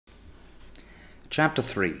Chapter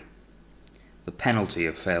 3. The Penalty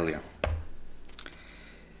of Failure.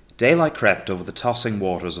 Daylight crept over the tossing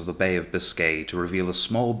waters of the Bay of Biscay to reveal a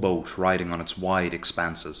small boat riding on its wide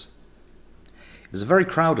expanses. It was a very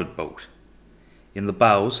crowded boat. In the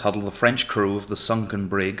bows huddled the French crew of the sunken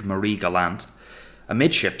brig Marie Galante.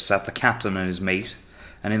 Amidships sat the captain and his mate,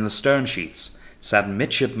 and in the stern sheets sat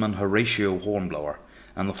Midshipman Horatio Hornblower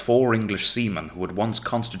and the 4 English seamen who had once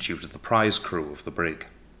constituted the prize crew of the brig.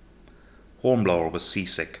 Hornblower was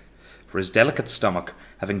seasick, for his delicate stomach,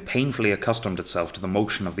 having painfully accustomed itself to the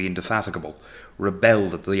motion of the Indefatigable,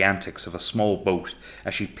 rebelled at the antics of a small boat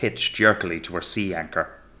as she pitched jerkily to her sea anchor.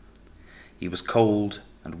 He was cold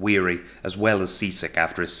and weary, as well as seasick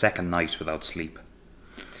after his second night without sleep.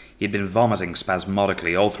 He had been vomiting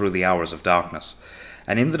spasmodically all through the hours of darkness,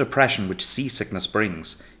 and in the depression which seasickness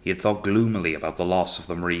brings, he had thought gloomily about the loss of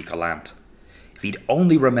the Marie Galante. If he'd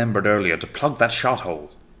only remembered earlier to plug that shot-hole!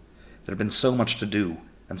 There had been so much to do,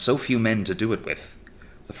 and so few men to do it with.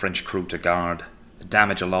 The French crew to guard, the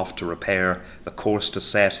damage aloft to repair, the course to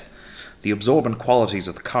set. The absorbent qualities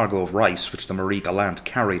of the cargo of rice which the Marie Galante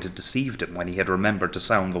carried had deceived him when he had remembered to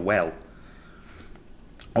sound the well.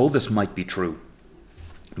 All this might be true,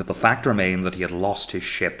 but the fact remained that he had lost his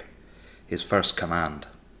ship, his first command.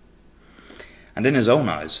 And in his own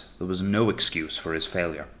eyes, there was no excuse for his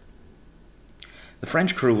failure. The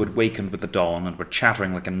French crew had wakened with the dawn and were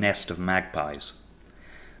chattering like a nest of magpies.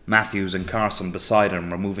 Matthews and Carson beside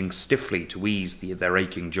him were moving stiffly to ease their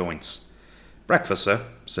aching joints. "Breakfast, sir,"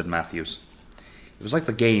 said Matthews. It was like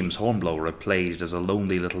the games Hornblower had played as a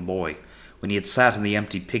lonely little boy, when he had sat in the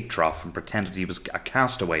empty pig trough and pretended he was a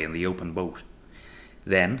castaway in the open boat.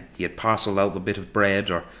 Then he had parcelled out the bit of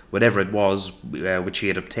bread, or whatever it was, which he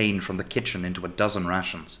had obtained from the kitchen into a dozen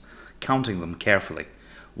rations, counting them carefully,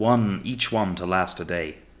 each one to last a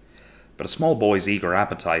day. But a small boy's eager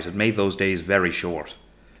appetite had made those days very short,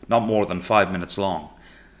 not more than 5 minutes long.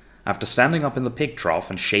 After standing up in the pig trough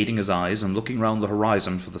and shading his eyes and looking round the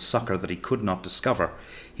horizon for the succour that he could not discover,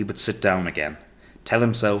 he would sit down again, tell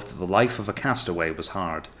himself that the life of a castaway was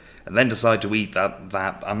hard, and then decide to eat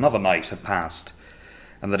that another night had passed,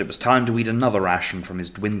 and that it was time to eat another ration from his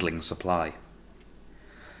dwindling supply.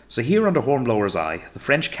 So here under Hornblower's eye, the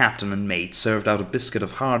French captain and mate served out a biscuit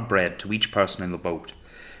of hard bread to each person in the boat,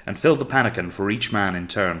 and filled the pannikin for each man in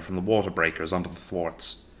turn from the water breakers onto the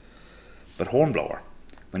thwarts. But Hornblower,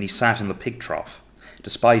 when he sat in the pig trough,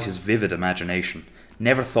 despite his vivid imagination,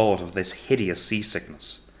 never thought of this hideous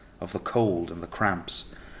seasickness, of the cold and the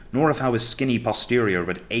cramps, nor of how his skinny posterior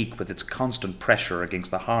would ache with its constant pressure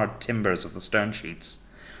against the hard timbers of the stern sheets,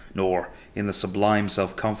 nor, in the sublime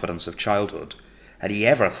self-confidence of childhood, had he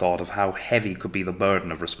ever thought of how heavy could be the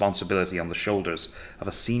burden of responsibility on the shoulders of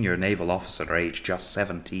a senior naval officer aged just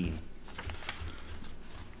 17.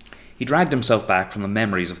 He dragged himself back from the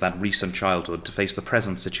memories of that recent childhood to face the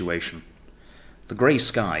present situation. The grey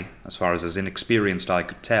sky, as far as his inexperienced eye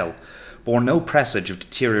could tell, bore no presage of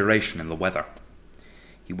deterioration in the weather.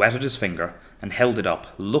 He wetted his finger and held it up,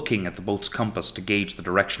 looking at the boat's compass to gauge the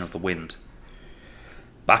direction of the wind.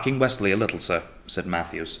 "Backing westerly a little, sir," said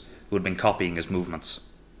Matthews, who had been copying his movements.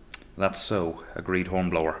 "That's so," agreed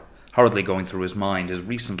Hornblower, hurriedly going through his mind his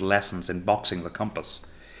recent lessons in boxing the compass.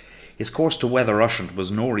 His course to Weather Ushant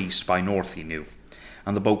was northeast by north, he knew,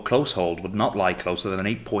 and the boat close-hauled would not lie closer than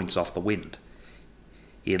 8 points off the wind.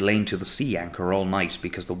 He had lain to the sea anchor all night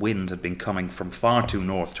because the wind had been coming from far too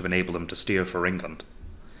north to enable him to steer for England.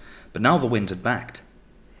 But now the wind had backed.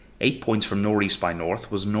 8 points from northeast by north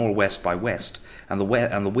was northwest by west, and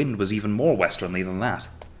the wind was even more westerly than that.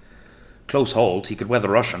 Close-hauled, he could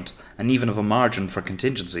weather Ushant, and even have a margin for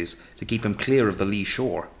contingencies to keep him clear of the lee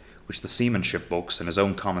shore, which the seamanship books and his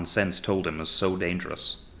own common sense told him was so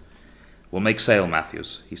dangerous. "We'll make sail,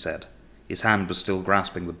 Matthews," he said. His hand was still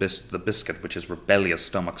grasping the biscuit which his rebellious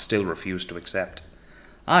stomach still refused to accept.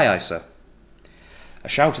 "Aye, aye, sir." A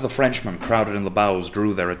shout of the Frenchmen crowded in the bows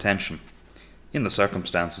drew their attention. In the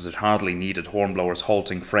circumstances, it hardly needed Hornblower's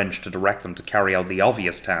halting French to direct them to carry out the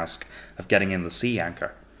obvious task of getting in the sea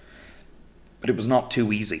anchor. But it was not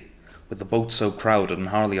too easy, with the boat so crowded and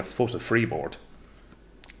hardly a foot of freeboard.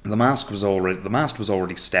 The mast was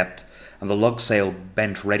already stepped, and the lug sail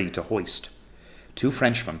bent ready to hoist. 2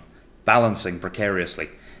 Frenchmen, balancing precariously,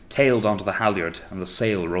 tailed onto the halyard, and the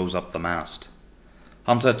sail rose up the mast.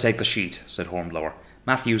 "Hunter, take the sheet," said Hornblower.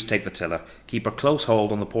 "Matthews, take the tiller. Keep a close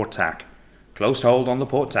hold on the port tack." "Close hold on the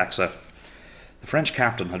port tack, sir." The French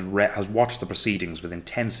captain had watched the proceedings with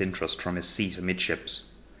intense interest from his seat amidships.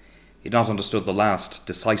 He had not understood the last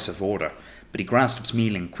decisive order, but he grasped its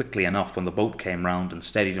meaning quickly enough when the boat came round and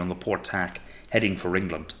steadied on the port tack, heading for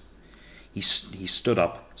England. He stood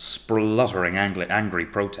up, spluttering angry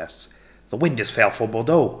protests. "The wind is fair for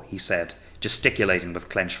Bordeaux," he said, gesticulating with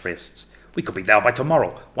clenched fists. "We could be there by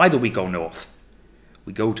tomorrow. Why do we go north?"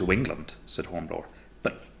 "We go to England," said Hornblower.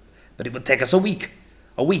 But it would take us a week.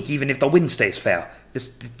 A week, even if the wind stays fair.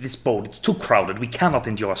 This boat, it's too crowded. We cannot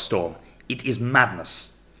endure a storm. It is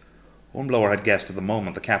madness." Hornblower had guessed at the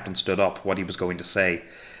moment the captain stood up what he was going to say,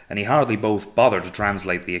 and he hardly both bothered to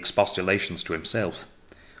translate the expostulations to himself.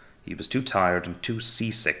 He was too tired and too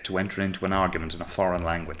seasick to enter into an argument in a foreign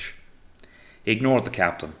language. He ignored the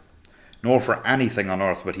captain, nor for anything on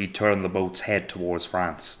earth would he turn the boat's head towards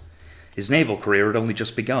France. His naval career had only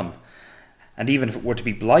just begun, and even if it were to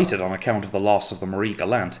be blighted on account of the loss of the Marie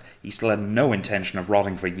Galante, he still had no intention of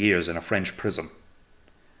rotting for years in a French prison.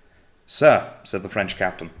 "Sir," said the French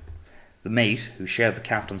captain. The mate, who shared the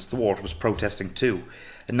captain's thwart, was protesting too,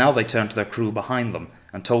 and now they turned to their crew behind them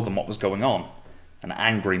and told them what was going on. An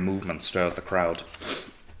angry movement stirred the crowd.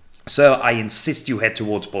 "Sir, I insist you head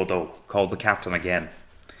towards Bordeaux," called the captain again.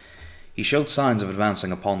 He showed signs of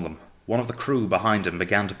advancing upon them. One of the crew behind him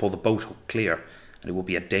began to pull the boat hook clear, and it would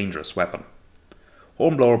be a dangerous weapon.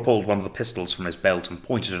 Hornblower pulled one of the pistols from his belt and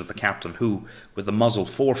pointed it at the captain, who, with the muzzle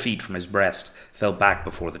 4 feet from his breast, fell back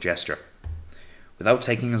before the gesture. Without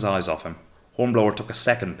taking his eyes off him, Hornblower took a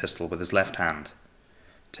second pistol with his left hand.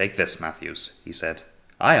 "Take this, Matthews," he said.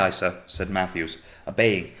 "Aye, aye, sir," said Matthews,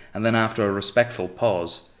 obeying, and then after a respectful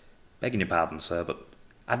pause, "Begging your pardon, sir, but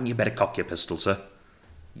hadn't you better cock your pistol, sir?"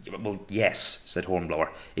 "Well, yes," said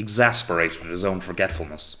Hornblower, exasperated at his own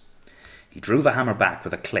forgetfulness. He drew the hammer back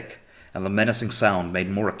with a click, and the menacing sound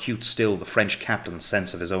made more acute still the French captain's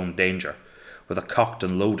sense of his own danger. With a cocked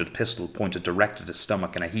and loaded pistol pointed direct at his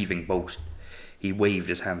stomach in a heaving boat, he waved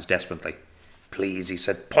his hands desperately. "Please," he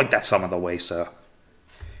said, "point that some other way, sir."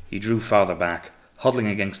 He drew farther back, huddling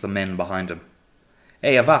against the men behind him.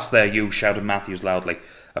 "Hey, avast there, you!" shouted Matthews loudly.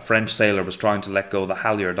 A French sailor was trying to let go the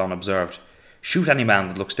halyard unobserved. "Shoot any man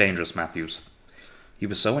that looks dangerous, Matthews." He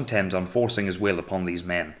was so intent on forcing his will upon these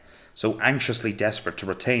men, so anxiously desperate to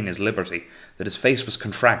retain his liberty, that his face was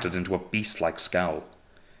contracted into a beast-like scowl.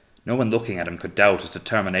 No one looking at him could doubt his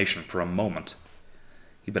determination for a moment.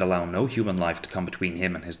 He would allow no human life to come between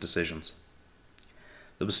him and his decisions.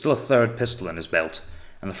 There was still a third pistol in his belt,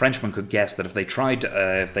 and the Frenchman could guess that if they tried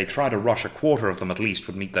to rush, a quarter of them at least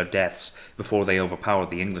would meet their deaths before they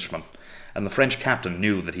overpowered the Englishman, and the French captain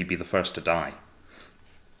knew that he'd be the first to die.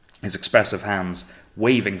 His expressive hands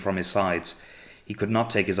waving from his sides, he could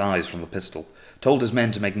not take his eyes from the pistol, told his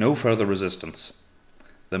men to make no further resistance.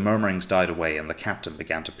 The murmurings died away, and the captain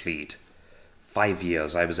began to plead. 5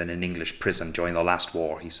 years I was in an English prison during the last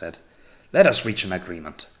war," he said. "Let us reach an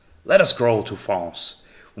agreement. Let us go to France.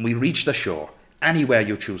 When we reach the shore, anywhere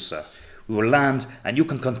you choose, sir, we will land and you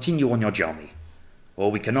can continue on your journey. Or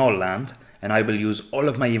we can all land, and I will use all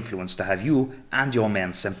of my influence to have you and your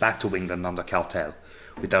men sent back to England under cartel,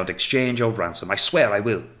 without exchange or ransom. I swear I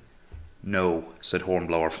will." "No," said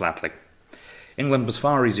Hornblower flatly. England was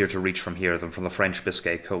far easier to reach from here than from the French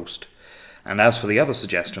Biscay coast, and as for the other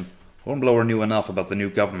suggestion, Hornblower knew enough about the new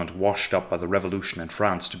government washed up by the revolution in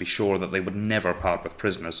France to be sure that they would never part with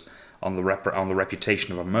prisoners on the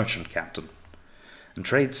reputation of a merchant captain. And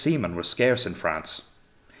trade seamen were scarce in France.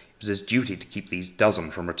 It was his duty to keep these dozen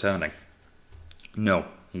from returning. "No,"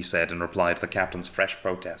 he said in reply to the captain's fresh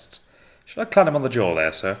protests. "Shall I clap him on the jaw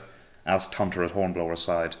there, sir?" asked Hunter at Hornblower's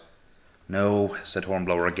side. "No," said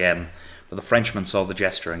Hornblower again, but the Frenchman saw the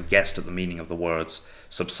gesture and guessed at the meaning of the words,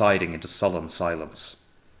 subsiding into sullen silence.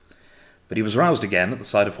 But he was roused again at the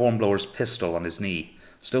sight of Hornblower's pistol on his knee,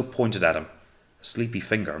 still pointed at him. A sleepy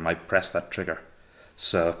finger might press that trigger.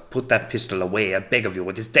 "Sir, put that pistol away, I beg of you,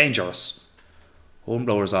 it is dangerous."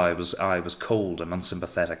 Hornblower's eye was cold and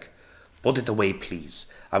unsympathetic. "Put it away,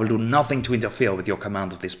 please. I will do nothing to interfere with your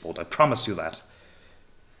command of this boat, I promise you that."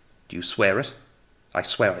 "Do you swear it?" "I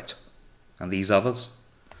swear it." "And these others?"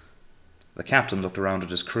 The captain looked around at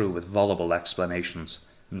his crew with voluble explanations,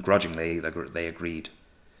 and grudgingly they agreed.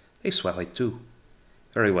 "They swear it too."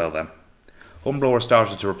 "Very well, then." Hornblower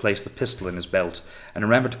started to replace the pistol in his belt, and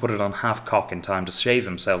remembered to put it on half-cock in time to save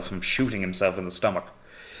himself from shooting himself in the stomach.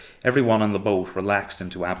 Everyone on the boat relaxed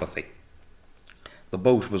into apathy. The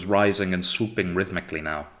boat was rising and swooping rhythmically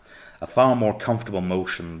now, a far more comfortable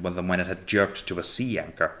motion than when it had jerked to a sea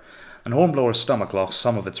anchor, and Hornblower's stomach lost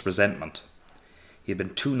some of its resentment. He had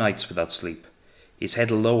been 2 nights without sleep, his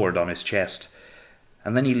head lowered on his chest,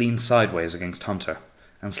 and then he leaned sideways against Hunter,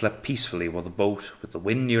 and slept peacefully while the boat, with the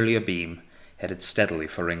wind nearly abeam, headed steadily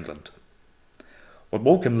for England. What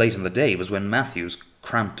woke him late in the day was when Matthews,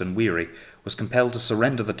 cramped and weary, was compelled to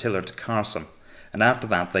surrender the tiller to Carson, and after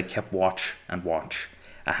that they kept watch and watch,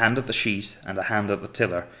 a hand at the sheet and a hand at the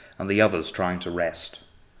tiller, and the others trying to rest.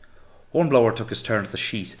 Hornblower took his turn at the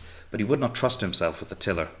sheet, but he would not trust himself with the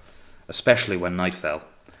tiller, especially when night fell.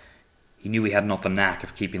 He knew he had not the knack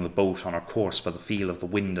of keeping the boat on her course by the feel of the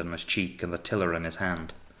wind in his cheek and the tiller in his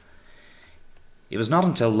hand. It was not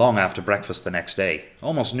until long after breakfast the next day,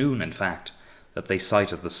 almost noon in fact, that they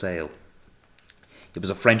sighted the sail. It was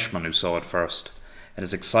a Frenchman who saw it first, and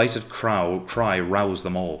his excited cry roused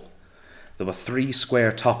them all. There were 3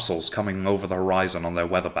 square topsails coming over the horizon on their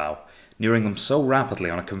weather bow, nearing them so rapidly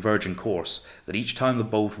on a converging course that each time the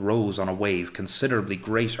boat rose on a wave considerably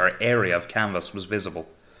greater area of canvas was visible.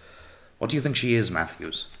 "What do you think she is,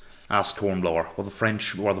 Matthews?" asked Hornblower, while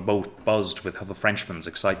the boat buzzed with the Frenchman's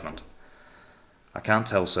excitement. "I can't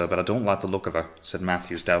tell, sir, but I don't like the look of her," said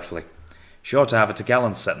Matthews doubtfully. "She ought to have a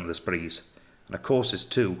t'gallant set in this breeze, and her course is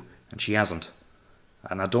 2, and she hasn't.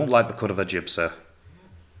 And I don't like the cut of her jib, sir.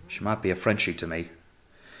 She might be a Frenchie to me."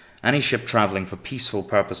 Any ship travelling for peaceful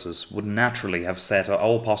purposes would naturally have set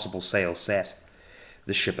all possible sails set.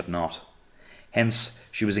 This ship had not. Hence,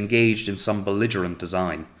 she was engaged in some belligerent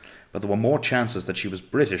design, but there were more chances that she was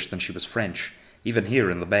British than she was French, even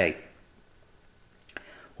here in the bay.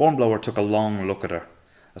 Hornblower took a long look at her,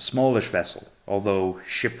 a smallish vessel, although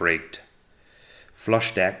ship-rigged,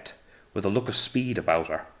 flush-decked, with a look of speed about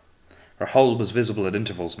her. Her hull was visible at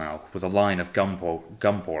intervals now, with a line of gun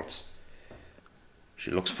ports.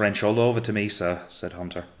 "She looks French all over to me, sir," said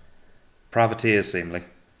Hunter. "Privateers, seemly."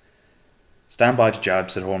 "Stand by to jibe,"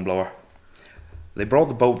 said Hornblower. They brought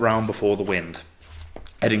the boat round before the wind,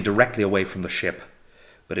 heading directly away from the ship.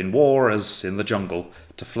 But in war, as in the jungle,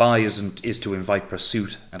 to fly is to invite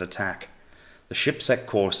pursuit and attack. The ship set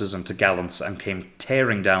courses and t'gallants and came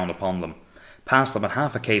tearing down upon them, passed them at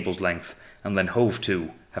half a cable's length, and then hove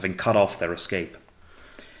to, having cut off their escape.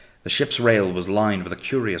 The ship's rail was lined with a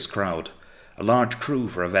curious crowd, a large crew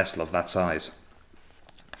for a vessel of that size.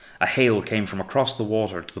 A hail came from across the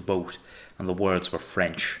water to the boat, and the words were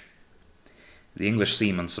French. The English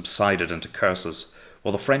seamen subsided into curses,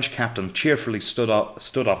 while the French captain cheerfully stood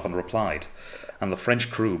up and replied, and the French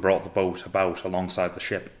crew brought the boat about alongside the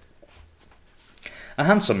ship. A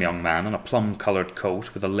handsome young man in a plum-coloured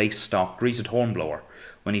coat with a lace stock greeted Hornblower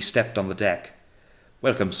when he stepped on the deck.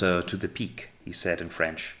 "Welcome, sir, to the Peak," he said in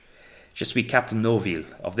French. "Je suis Captain Noville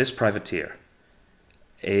of this privateer.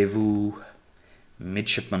 Et vous,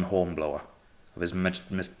 Midshipman Hornblower of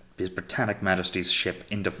His Britannic Majesty's ship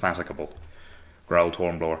Indefatigable," growled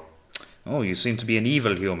Hornblower. "Oh, you seem to be in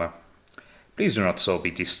evil humour. Please do not so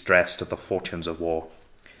be distressed at the fortunes of war.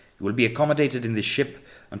 You will be accommodated in this ship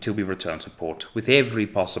until we return to port, with every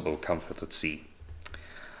possible comfort at sea.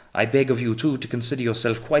 I beg of you, too, to consider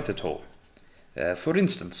yourself quite at home. For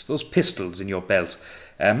instance, those pistols in your belt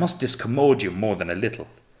must discommode you more than a little.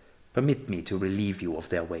 Permit me to relieve you of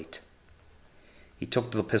their weight." He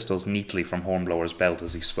took the pistols neatly from Hornblower's belt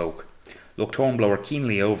as he spoke, looked Hornblower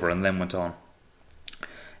keenly over, and then went on.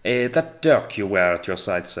 "That dirk you wear at your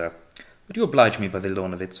side, sir, would you oblige me by the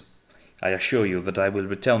loan of it? I assure you that I will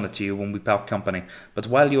return it to you when we part company, but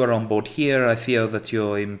while you are on board here, I fear that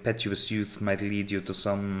your impetuous youth might lead you to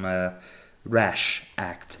some rash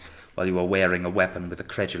act while you are wearing a weapon with a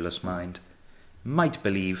credulous mind. Might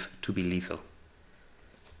believe to be lethal.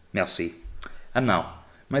 Merci. And now,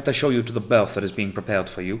 might I show you to the berth that is being prepared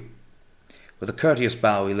for you?" With a courteous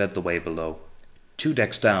bow he led the way below. 2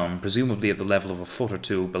 decks down, presumably at the level of a foot or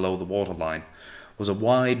 2 below the waterline, was a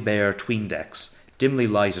wide bare 'tween-decks, dimly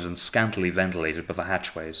lighted and scantily ventilated by the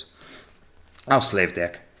hatchways. "Our slave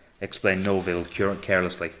deck," explained Noville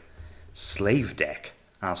carelessly. "Slave deck?"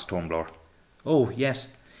 asked Hornblower. "Oh, yes.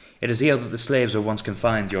 It is here that the slaves were once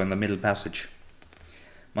confined during the Middle Passage."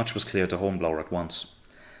 Much was clear to Hornblower at once.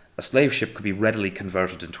 A slave ship could be readily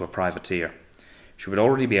converted into a privateer. She would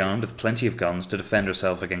already be armed with plenty of guns to defend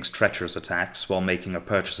herself against treacherous attacks while making her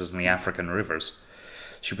purchases in the African rivers.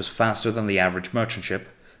 She was faster than the average merchant ship,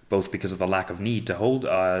 both because of the lack of need to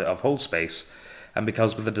hold space, and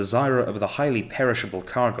because with a highly perishable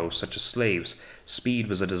cargo such as slaves, speed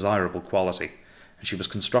was a desirable quality, and she was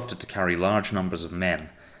constructed to carry large numbers of men,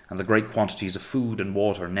 and the great quantities of food and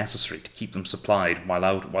water necessary to keep them supplied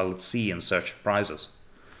while at sea in search of prizes.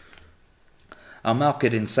 "Our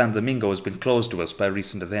market in San Domingo has been closed to us by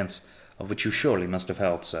recent events, of which you surely must have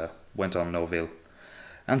heard, sir," went on Noville.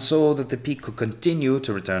 "And so that the Peak could continue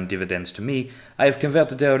to return dividends to me, I have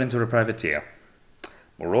converted her into a privateer.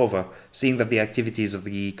 Moreover, seeing that the activities of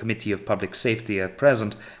the Committee of Public Safety at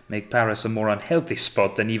present make Paris a more unhealthy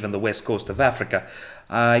spot than even the west coast of Africa,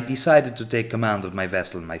 I decided to take command of my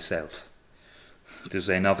vessel myself." To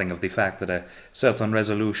say nothing of the fact that a certain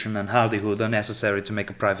resolution and hardihood are necessary to make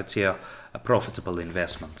a privateer a profitable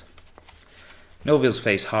investment. Noville's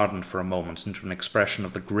face hardened for a moment into an expression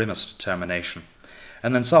of the grimmest determination,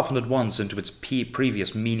 and then softened at once into its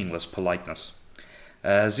previous meaningless politeness.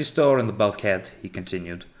 "This door in the bulkhead," he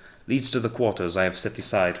continued, "leads to the quarters I have set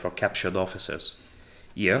aside for captured officers.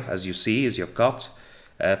 Here, as you see, is your cot.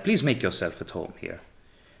 Please make yourself at home here.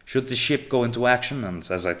 Should the ship go into action, and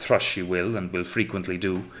as I trust she will, and will frequently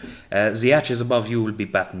do, the hatches above you will be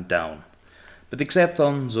battened down. But except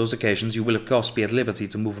on those occasions you will of course be at liberty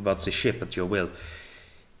to move about the ship at your will.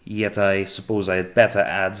 Yet I suppose I had better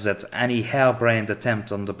add that any harebrained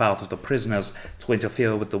attempt on the part of the prisoners to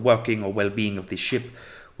interfere with the working or well-being of the ship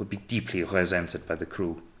would be deeply resented by the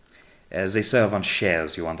crew. They serve on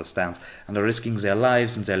shares, you understand, and are risking their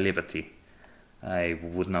lives and their liberty. I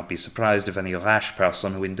would not be surprised if any rash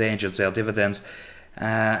person who endangered their dividends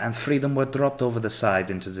and freedom were dropped over the side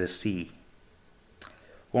into the sea."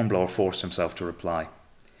 Hornblower forced himself to reply.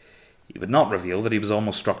 He would not reveal that he was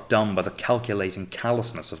almost struck dumb by the calculating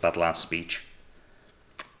callousness of that last speech.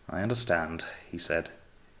 "I understand," he said.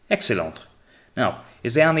 "Excellent. Now,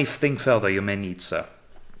 is there anything further you may need, sir?"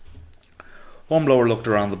 Hornblower looked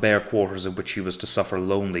around the bare quarters in which he was to suffer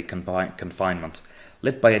lonely confinement,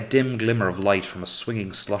 lit by a dim glimmer of light from a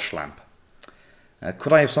swinging slush lamp.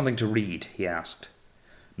 "Could I have something to read?" he asked.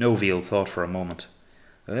 Noville thought for a moment.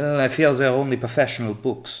 "Well, I fear they are only professional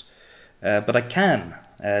books, but I can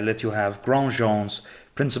let you have Grandjean's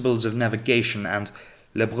Principles of Navigation and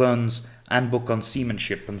Lebrun's Handbook on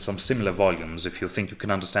Seamanship and some similar volumes, if you think you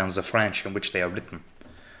can understand the French in which they are written."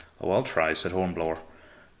 "Oh, I'll try," said Hornblower.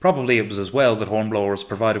 Probably it was as well that Hornblower was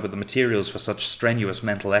provided with the materials for such strenuous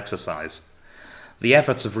mental exercise. The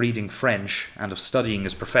efforts of reading French and of studying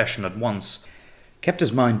his profession at once kept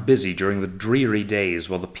his mind busy during the dreary days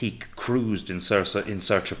while the Peak cruised in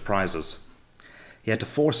search of prizes. He had to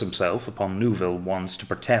force himself upon Neuville once to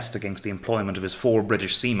protest against the employment of his 4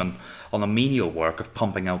 British seamen on the menial work of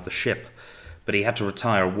pumping out the ship, but he had to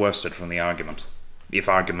retire worsted from the argument, if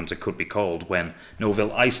argument it could be called, when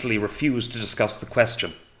Neuville icily refused to discuss the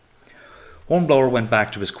question. Hornblower went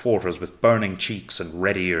back to his quarters with burning cheeks and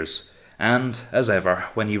red ears, and, as ever,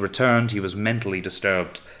 when he returned he was mentally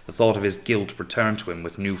disturbed. The thought of his guilt returned to him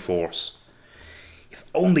with new force. If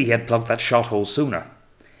only he had plugged that shot-hole sooner!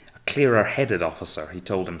 A clearer-headed officer, he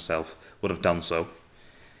told himself, would have done so.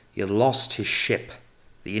 He had lost his ship,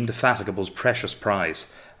 the Indefatigable's precious prize,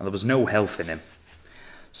 and there was no health in him.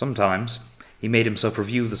 Sometimes he made himself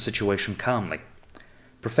review the situation calmly.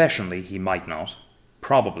 Professionally he might not,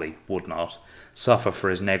 probably would not, suffer for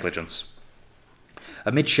his negligence.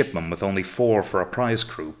 A midshipman with only 4 for a prize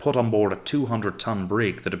crew, put on board a 200-ton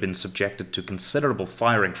brig that had been subjected to considerable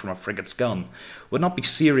firing from a frigate's gun, would not be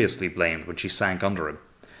seriously blamed when she sank under him.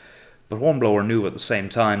 But Hornblower knew at the same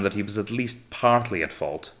time that he was at least partly at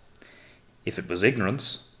fault. If it was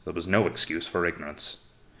ignorance, there was no excuse for ignorance.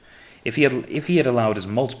 If he had allowed his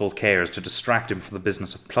multiple cares to distract him from the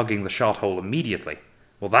business of plugging the shot-hole immediately,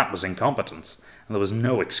 well, that was incompetence, and there was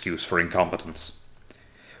no excuse for incompetence.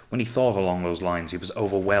 When he thought along those lines, he was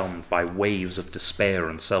overwhelmed by waves of despair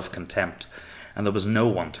and self-contempt, and there was no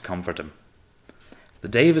one to comfort him. The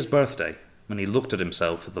day of his birthday, when he looked at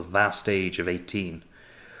himself at the vast age of 18,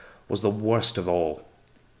 was the worst of all.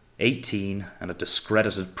 18 and a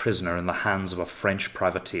discredited prisoner in the hands of a French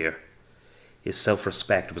privateer. His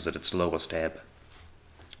self-respect was at its lowest ebb.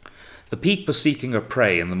 The Peak was seeking her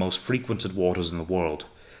prey in the most frequented waters in the world,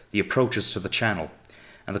 the approaches to the Channel,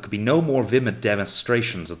 and there could be no more vivid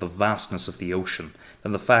demonstrations of the vastness of the ocean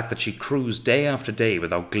than the fact that she cruised day after day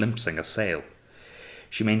without glimpsing a sail.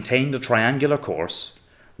 She maintained a triangular course,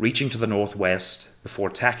 reaching to the northwest before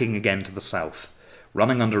tacking again to the south,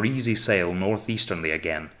 running under easy sail northeasterly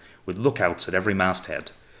again, with lookouts at every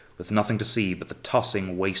masthead, with nothing to see but the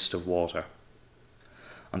tossing waste of water.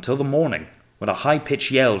 Until the morning, when a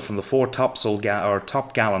high-pitched yell from the fore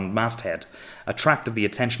top-gallant masthead attracted the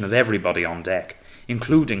attention of everybody on deck,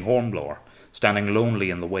 including Hornblower, standing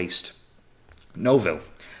lonely in the waist. Neuville,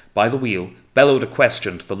 by the wheel, bellowed a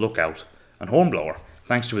question to the lookout, and Hornblower,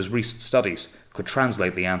 thanks to his recent studies, could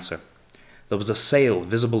translate the answer. There was a sail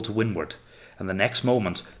visible to windward, and the next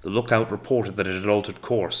moment the lookout reported that it had altered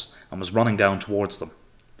course and was running down towards them.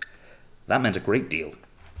 That meant a great deal.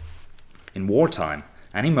 In wartime,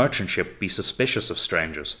 any merchant ship would be suspicious of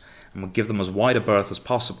strangers and would give them as wide a berth as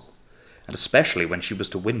possible, and especially when she was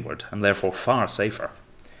to windward, and therefore far safer.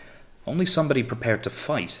 Only somebody prepared to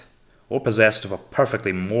fight, or possessed of a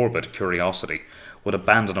perfectly morbid curiosity, would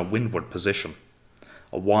abandon a windward position.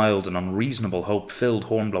 A wild and unreasonable hope filled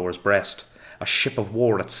Hornblower's breast. A ship of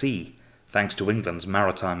war at sea, thanks to England's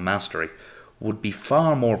maritime mastery, would be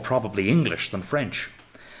far more probably English than French,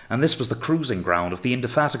 and this was the cruising ground of the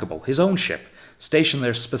Indefatigable, his own ship, stationed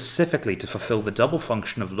there specifically to fulfill the double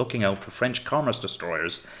function of looking out for French commerce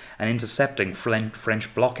destroyers and intercepting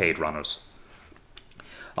French blockade runners.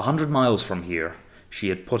 100 miles from here, she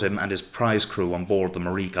had put him and his prize crew on board the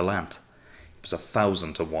Marie Galante. It was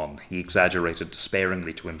 1,000 to 1, he exaggerated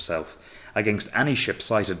despairingly to himself, against any ship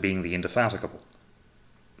sighted being the Indefatigable.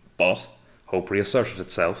 But hope reasserted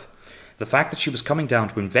itself. The fact that she was coming down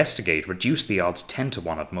to investigate reduced the odds 10 to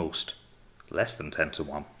 1 at most. Less than 10 to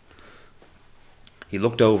 1. He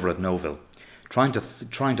looked over at Noville, trying to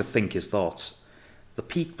think his thoughts. The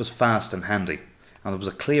peak was fast and handy, and there was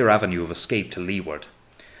a clear avenue of escape to leeward.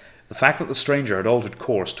 The fact that the stranger had altered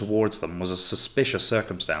course towards them was a suspicious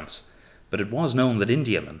circumstance, but it was known that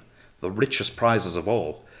Indiamen, the richest prizes of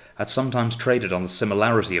all, had sometimes traded on the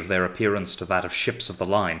similarity of their appearance to that of ships of the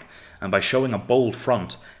line, and by showing a bold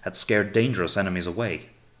front had scared dangerous enemies away.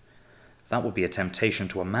 That would be a temptation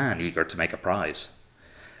to a man eager to make a prize.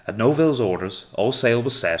 At Noville's orders, all sail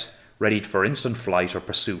was set, ready for instant flight or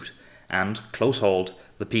pursuit, and, close-hauled,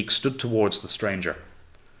 the peak stood towards the stranger.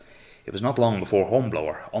 It was not long before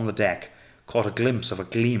Hornblower, on the deck, caught a glimpse of a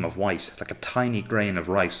gleam of white, like a tiny grain of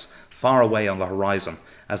rice, far away on the horizon,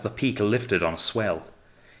 as the peak lifted on a swell.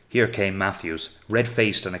 Here came Matthews,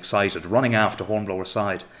 red-faced and excited, running aft to Hornblower's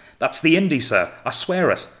side. "That's the Indy, sir! I swear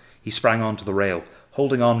it!" He sprang onto the rail,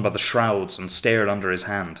 holding on by the shrouds, and stared under his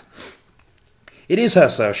hand. "It is her,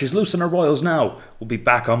 sir. She's loosing her royals now. We'll be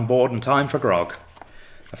back on board in time for grog."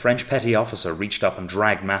 A French petty officer reached up and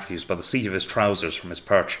dragged Matthews by the seat of his trousers from his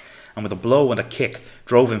perch, and with a blow and a kick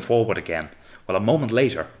drove him forward again, while a moment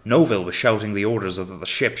later Noville was shouting the orders that the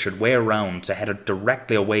ship should wear round to head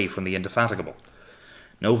directly away from the Indefatigable.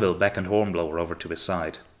 Noville beckoned Hornblower over to his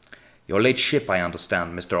side. "Your late ship, I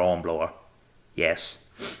understand, Mr. Hornblower." "Yes."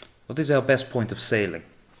 "What is our best point of sailing?"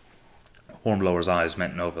 Hornblower's eyes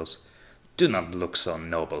met Noville's. "Do not look so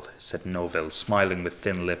noble," said Noville, smiling with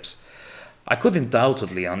thin lips. "I could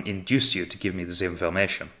undoubtedly induce you to give me this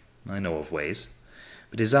information. I know of ways.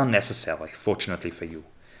 But it is unnecessary, fortunately for you.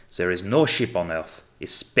 There is no ship on earth,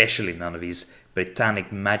 especially none of His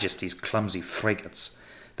Britannic Majesty's clumsy frigates,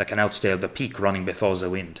 that can outsail the peak running before the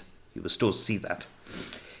wind. You will still see that."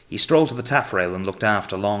 He strolled to the taffrail and looked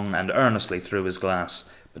aft long and earnestly through his glass,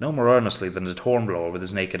 but no more earnestly than did Hornblower with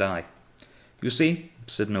his naked eye. "You see,"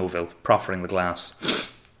 said Noville, proffering the glass.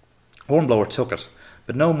 Hornblower took it,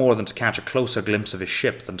 but no more than to catch a closer glimpse of his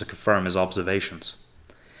ship than to confirm his observations.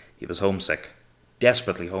 He was homesick,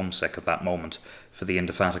 desperately homesick at that moment, for the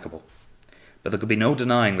Indefatigable. But there could be no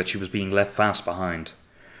denying that she was being left fast behind.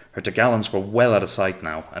 Her topgallants were well out of sight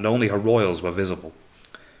now, and only her royals were visible.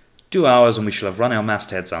 2 hours and we shall have run our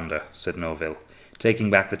mastheads under," said Noville,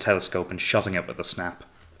 taking back the telescope and shutting it with a snap.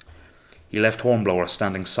 He left Hornblower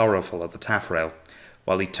standing sorrowful at the taffrail,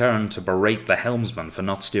 while he turned to berate the helmsman for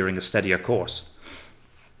not steering a steadier course.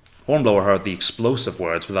 Hornblower heard the explosive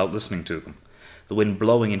words without listening to them, the wind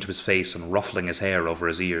blowing into his face and ruffling his hair over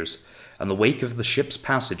his ears, and the wake of the ship's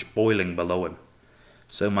passage boiling below him.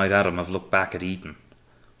 So might Adam have looked back at Eden.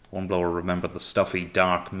 Hornblower remembered the stuffy,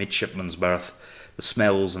 dark midshipman's berth, the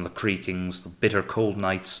smells and the creakings, the bitter cold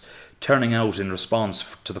nights, turning out in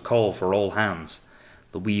response to the call for all hands,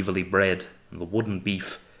 the weevily bread and the wooden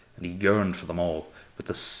beef, and he yearned for them all, with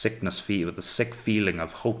the sick feeling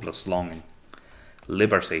of hopeless longing.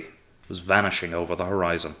 Liberty was vanishing over the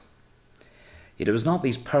horizon. Yet it was not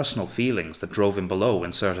these personal feelings that drove him below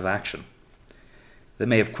in search of action. They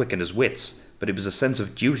may have quickened his wits, but it was a sense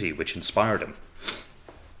of duty which inspired him.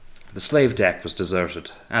 The slave deck was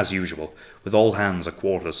deserted, as usual, with all hands at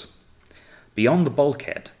quarters. Beyond the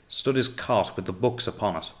bulkhead stood his cot with the books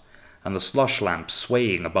upon it, and the slush lamp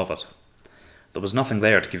swaying above it. There was nothing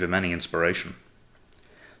there to give him any inspiration.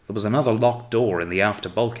 There was another locked door in the after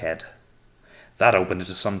bulkhead. That opened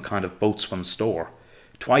into some kind of boatswain's store.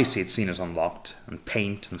 Twice he had seen it unlocked, and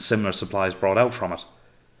paint and similar supplies brought out from it.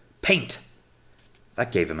 Paint!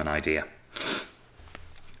 That gave him an idea.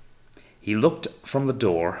 He looked from the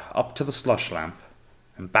door up to the slush lamp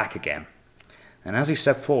and back again, and as he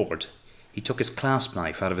stepped forward, he took his clasp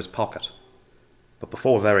knife out of his pocket. But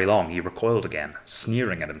before very long he recoiled again,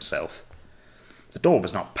 sneering at himself. The door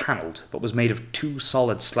was not panelled, but was made of 2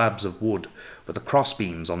 solid slabs of wood with the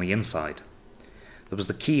crossbeams on the inside. There was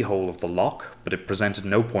the keyhole of the lock, but it presented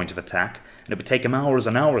no point of attack, and it would take him hours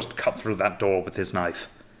and hours to cut through that door with his knife,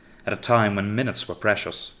 at a time when minutes were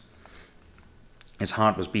precious. His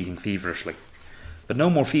heart was beating feverishly, but no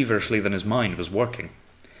more feverishly than his mind was working.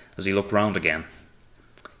 As he looked round again,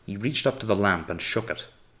 he reached up to the lamp and shook it,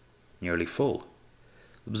 nearly full.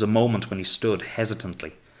 There was a moment when he stood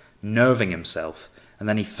hesitantly, nerving himself, and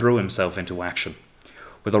then he threw himself into action.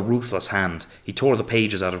 With a ruthless hand, he tore the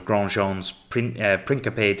pages out of Grandjean's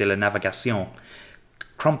Principe de la Navigation,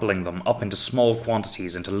 crumpling them up into small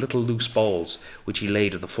quantities into little loose balls, which he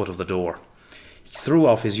laid at the foot of the door. He threw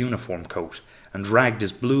off his uniform coat and dragged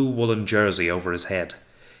his blue woolen jersey over his head.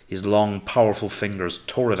 His long, powerful fingers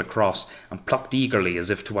tore it across and plucked eagerly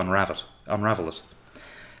as if to unravel it.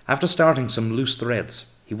 After starting some loose threads,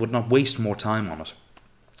 he would not waste more time on it,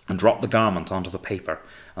 and dropped the garment onto the paper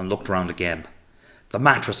and looked round again. The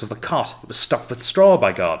mattress of the cot! It was stuffed with straw,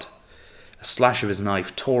 by God! A slash of his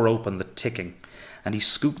knife tore open the ticking, and he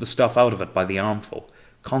scooped the stuff out of it by the armful.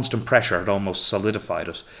 Constant pressure had almost solidified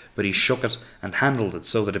it, but he shook it and handled it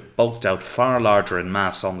so that it bulked out far larger in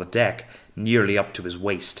mass on the deck, nearly up to his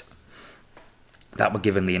waist. That would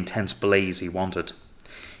give him the intense blaze he wanted.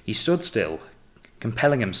 He stood still,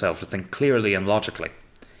 compelling himself to think clearly and logically.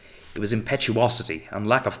 It was impetuosity and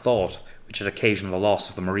lack of thought which had occasioned the loss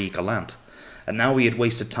of the Marie Galante, and now he had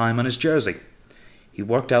wasted time on his jersey. He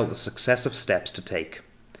worked out the successive steps to take.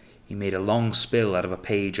 He made a long spill out of a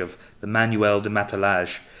page of the Manuel de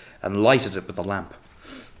Matelas and lighted it with the lamp.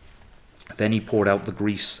 Then he poured out the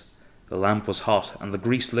grease. The lamp was hot, and the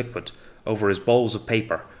grease liquid, over his balls of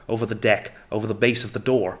paper, over the deck, over the base of the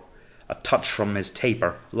door. A touch from his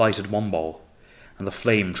taper lighted one ball, and the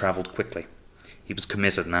flame travelled quickly. He was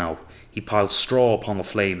committed now. He piled straw upon the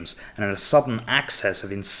flames, and in a sudden access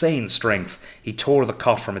of insane strength, he tore the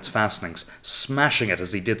cot from its fastenings, smashing it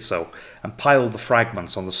as he did so, and piled the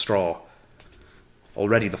fragments on the straw.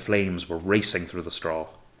 Already the flames were racing through the straw.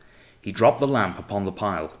 He dropped the lamp upon the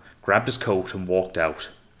pile, grabbed his coat, and walked out.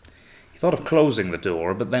 He thought of closing the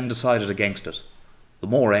door, but then decided against it. The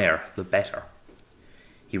more air, the better.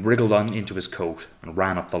 He wriggled on into his coat and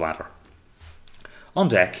ran up the ladder. On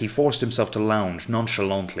deck, he forced himself to lounge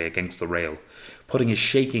nonchalantly against the rail, putting his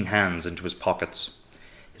shaking hands into his pockets.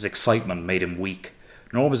 His excitement made him weak,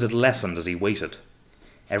 nor was it lessened as he waited.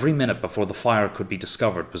 Every minute before the fire could be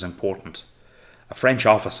discovered was important. A French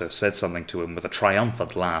officer said something to him with a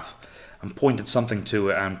triumphant laugh, and pointed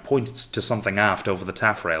to something aft over the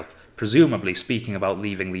taffrail, presumably speaking about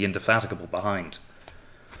leaving the Indefatigable behind.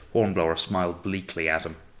 Hornblower smiled bleakly at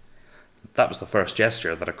him. That was the first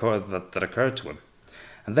gesture that occurred to him.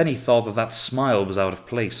 And then he thought that smile was out of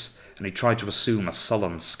place, and he tried to assume a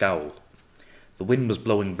sullen scowl. The wind was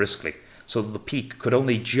blowing briskly, so that the peak could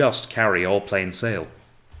only just carry all plain sail.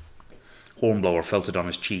 Hornblower felt it on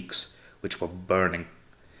his cheeks, which were burning.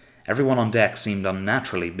 Everyone on deck seemed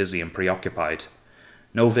unnaturally busy and preoccupied.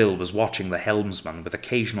 Noville was watching the helmsman with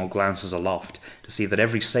occasional glances aloft to see that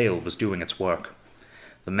every sail was doing its work.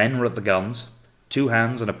 The men were at the guns, 2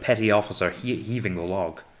 hands and a petty officer heaving the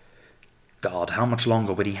log. God, how much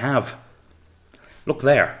longer would he have? Look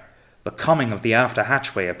there! The coming of the after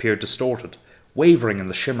hatchway appeared distorted, wavering in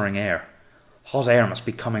the shimmering air. Hot air must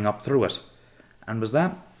be coming up through it. And was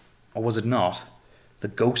that, or was it not, the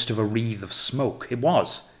ghost of a wreath of smoke? It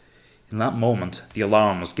was. In that moment the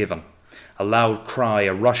alarm was given. A loud cry,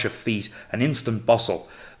 a rush of feet, an instant bustle,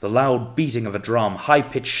 the loud beating of a drum,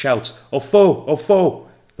 high-pitched shouts, "Au feu! Au feu!"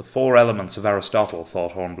 The 4 elements of Aristotle,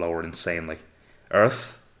 thought Hornblower insanely.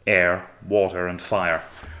 Earth, air, water, and fire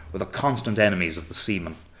were the constant enemies of the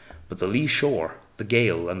seaman, but the lee shore, the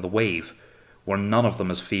gale, and the wave were none of them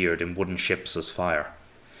as feared in wooden ships as fire.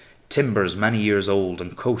 Timbers many years old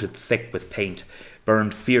and coated thick with paint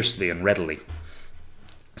burned fiercely and readily.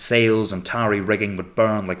 Sails and tarry rigging would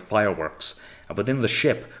burn like fireworks, and within the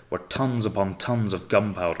ship were tons upon tons of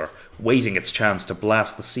gunpowder, waiting its chance to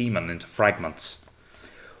blast the seamen into fragments.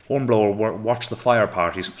 Hornblower watched the fire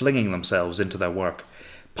parties flinging themselves into their work,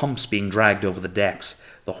 pumps being dragged over the decks,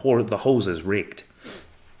 the hoses rigged.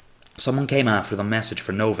 Someone came aft with a message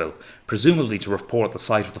for Noville, presumably to report the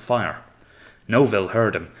site of the fire. Noville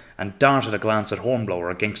heard him, and darted a glance at Hornblower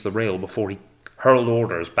against the rail before he hurled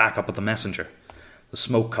orders back up at the messenger. The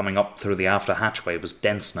smoke coming up through the after hatchway was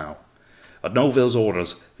dense now. At Noville's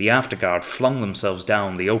orders, the afterguard flung themselves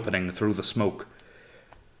down the opening through the smoke.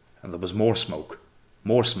 And there was more smoke,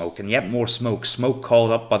 and yet more smoke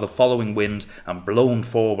called up by the following wind and blown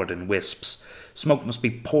forward in wisps. Smoke must be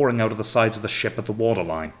pouring out of the sides of the ship at the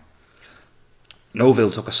waterline.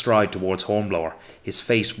 Noville took a stride towards Hornblower, his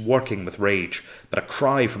face working with rage, but a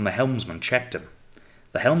cry from the helmsman checked him.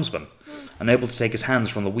 The helmsman, unable to take his hands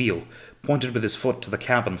from the wheel, pointed with his foot to the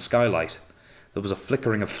cabin skylight. There was a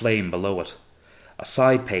flickering of flame below it. A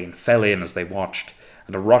side pane fell in as they watched,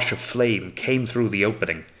 and a rush of flame came through the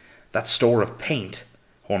opening. That store of paint,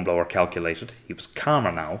 Hornblower calculated. He was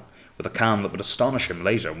calmer now, with a calm that would astonish him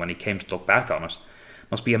later when he came to look back on it.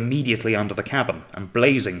 must be immediately under the cabin, and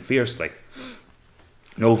blazing fiercely.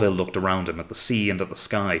 Noville looked around him at the sea and at the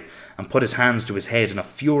sky, and put his hands to his head in a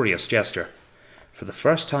furious gesture. For the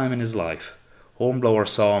first time in his life, Hornblower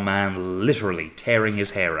saw a man literally tearing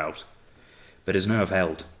his hair out. But his nerve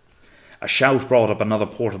held. A shout brought up another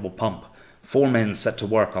portable pump. 4 men set to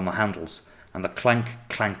work on the handles, and the clank,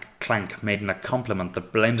 clank, clank made an accompaniment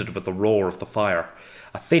that blended with the roar of the fire.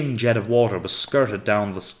 A thin jet of water was skirted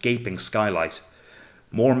down the gaping skylight.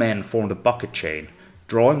 More men formed a bucket chain,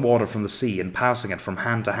 drawing water from the sea and passing it from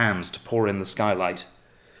hand to hand to pour in the skylight.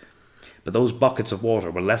 But those buckets of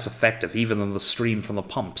water were less effective even than the stream from the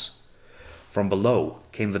pumps. From below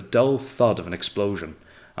came the dull thud of an explosion,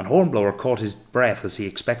 and Hornblower caught his breath as he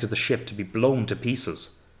expected the ship to be blown to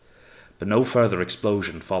pieces. But no further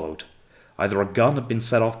explosion followed. Either a gun had been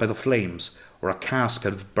set off by the flames, or a cask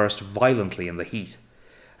had burst violently in the heat,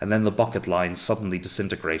 and then the bucket line suddenly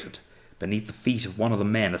disintegrated. Beneath the feet of one of the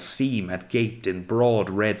men a seam had gaped in broad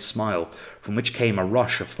red smile, from which came a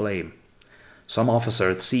rush of flame. Some officer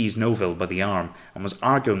had seized Noville by the arm, and was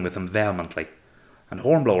arguing with him vehemently, and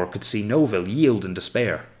Hornblower could see Noville yield in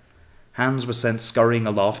despair. Hands were sent scurrying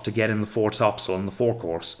aloft to get in the foretopsail and the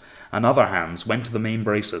forecourse, and other hands went to the main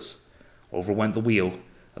braces. Over went the wheel,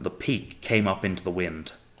 and the peak came up into the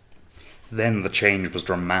wind. Then the change was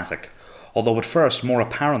dramatic, although at first more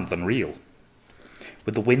apparent than real.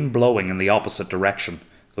 With the wind blowing in the opposite direction,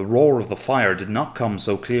 the roar of the fire did not come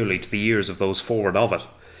so clearly to the ears of those forward of it,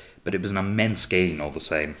 but it was an immense gain all the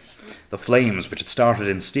same. The flames, which had started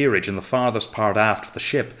in steerage in the farthest part aft of the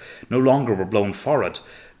ship, no longer were blown forward,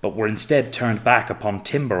 but were instead turned back upon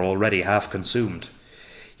timber already half consumed.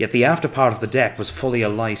 Yet the after part of the deck was fully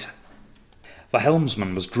alight. The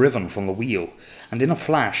helmsman was driven from the wheel, and in a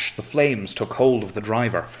flash the flames took hold of the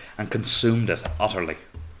driver and consumed it utterly.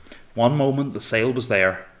 One moment the sail was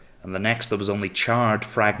there, and the next there was only charred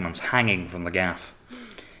fragments hanging from the gaff.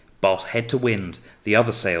 But, head to wind, the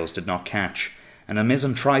other sails did not catch, and a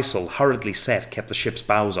mizzen trysail hurriedly set kept the ship's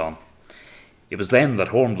bows on. It was then that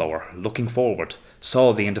Hornblower, looking forward,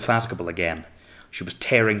 saw the Indefatigable again. She was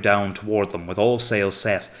tearing down toward them with all sails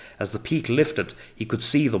set. As the peak lifted, he could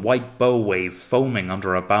see the white bow wave foaming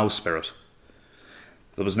under her bowsprit.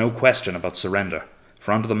 There was no question about surrender,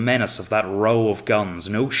 for under the menace of that row of guns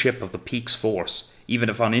no ship of the peak's force, even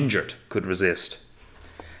if uninjured, could resist.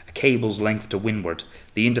 A cable's length to windward,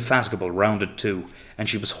 the Indefatigable rounded to, and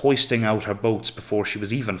she was hoisting out her boats before she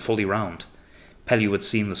was even fully round. Pellew had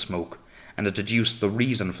seen the smoke, and had deduced the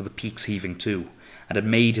reason for the peak's heaving to, and had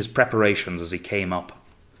made his preparations as he came up.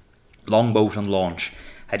 Longboat and launch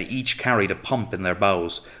had each carried a pump in their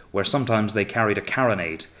bows, where sometimes they carried a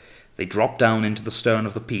carronade. They dropped down into the stern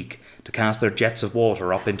of the peak to cast their jets of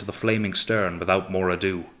water up into the flaming stern without more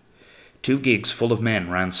ado. 2 gigs full of men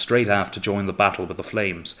ran straight aft to join the battle with the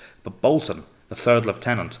flames, but Bolton, the 3rd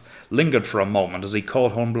lieutenant, lingered for a moment as he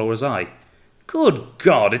caught Hornblower's eye. "Good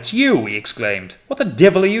God, it's you!" he exclaimed. "What the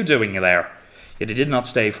devil are you doing there?" Yet he did not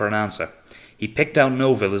stay for an answer. He picked out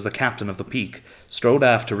Noville as the captain of the peak, strode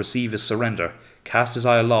aft to receive his surrender, cast his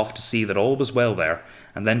eye aloft to see that all was well there,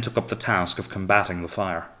 and then took up the task of combating the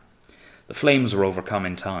fire. The flames were overcome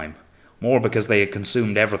in time, more because they had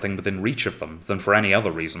consumed everything within reach of them than for any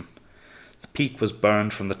other reason. The peak was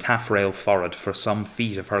burned from the taffrail forward for some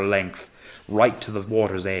feet of her length, right to the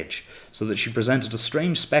water's edge, so that she presented a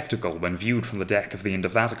strange spectacle when viewed from the deck of the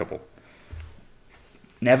Indefatigable.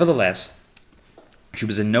 Nevertheless, she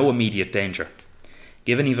was in no immediate danger.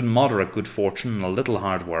 Given even moderate good fortune and a little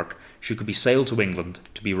hard work, she could be sailed to England,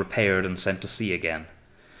 to be repaired and sent to sea again.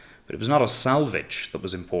 But it was not a salvage that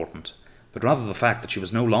was important, but rather the fact that she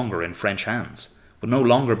was no longer in French hands, would no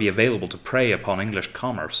longer be available to prey upon English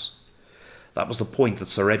commerce. That was the point that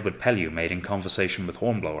Sir Edward Pellew made in conversation with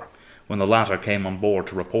Hornblower, when the latter came on board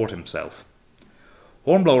to report himself.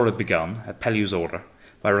 Hornblower had begun, at Pellew's order,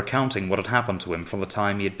 by recounting what had happened to him from the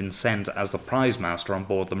time he had been sent as the prize-master on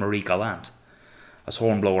board the Marie Galante. As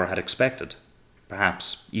Hornblower had expected,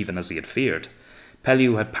 perhaps even as he had feared,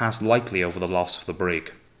 Pellew had passed lightly over the loss of the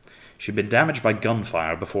brig. She had been damaged by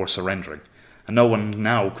gunfire before surrendering, and no one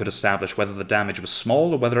now could establish whether the damage was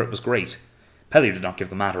small or whether it was great. Pellew did not give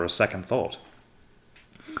the matter a second thought.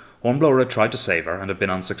 Hornblower had tried to save her and had been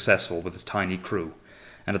unsuccessful with his tiny crew,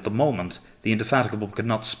 and at the moment the Indefatigable could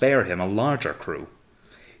not spare him a larger crew.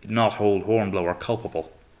 He did not hold Hornblower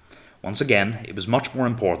culpable. Once again, it was much more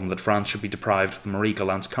important that France should be deprived of the Marie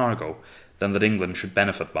Galante's cargo than that England should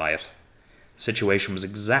benefit by it. The situation was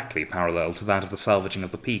exactly parallel to that of the salvaging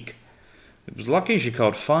of the Peak. "It was lucky she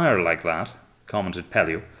caught fire like that," commented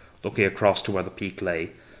Pellew, looking across to where the Peak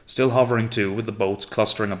lay, still hovering to with the boats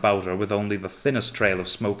clustering about her with only the thinnest trail of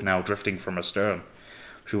smoke now drifting from her stern.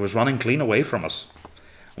 She was running clean away from us,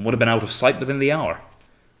 and would have been out of sight within the hour.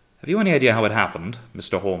 Have you any idea how it happened,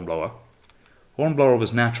 Mr. Hornblower?" Hornblower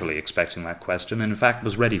was naturally expecting that question, and in fact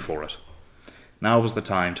was ready for it. Now was the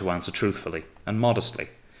time to answer truthfully and modestly,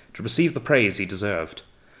 to receive the praise he deserved.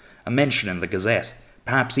 A mention in the Gazette,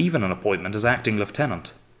 perhaps even an appointment as acting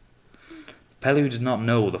lieutenant. Pellew did not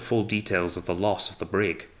know the full details of the loss of the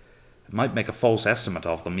brig. It might make a false estimate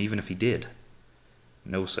of them, even if he did.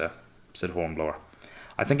 "No, sir," said Hornblower.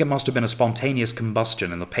 "I think it must have been a spontaneous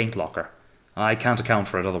combustion in the paint locker. I can't account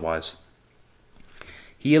for it otherwise."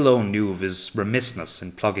 He alone knew of his remissness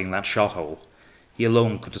in plugging that shot-hole. He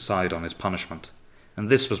alone could decide on his punishment, and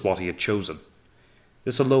this was what he had chosen.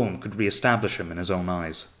 This alone could re-establish him in his own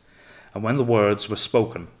eyes, and when the words were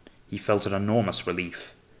spoken, he felt an enormous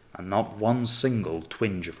relief, and not one single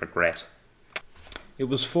twinge of regret. "It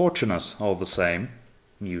was fortunate, all the same,"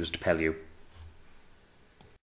 mused Pellew.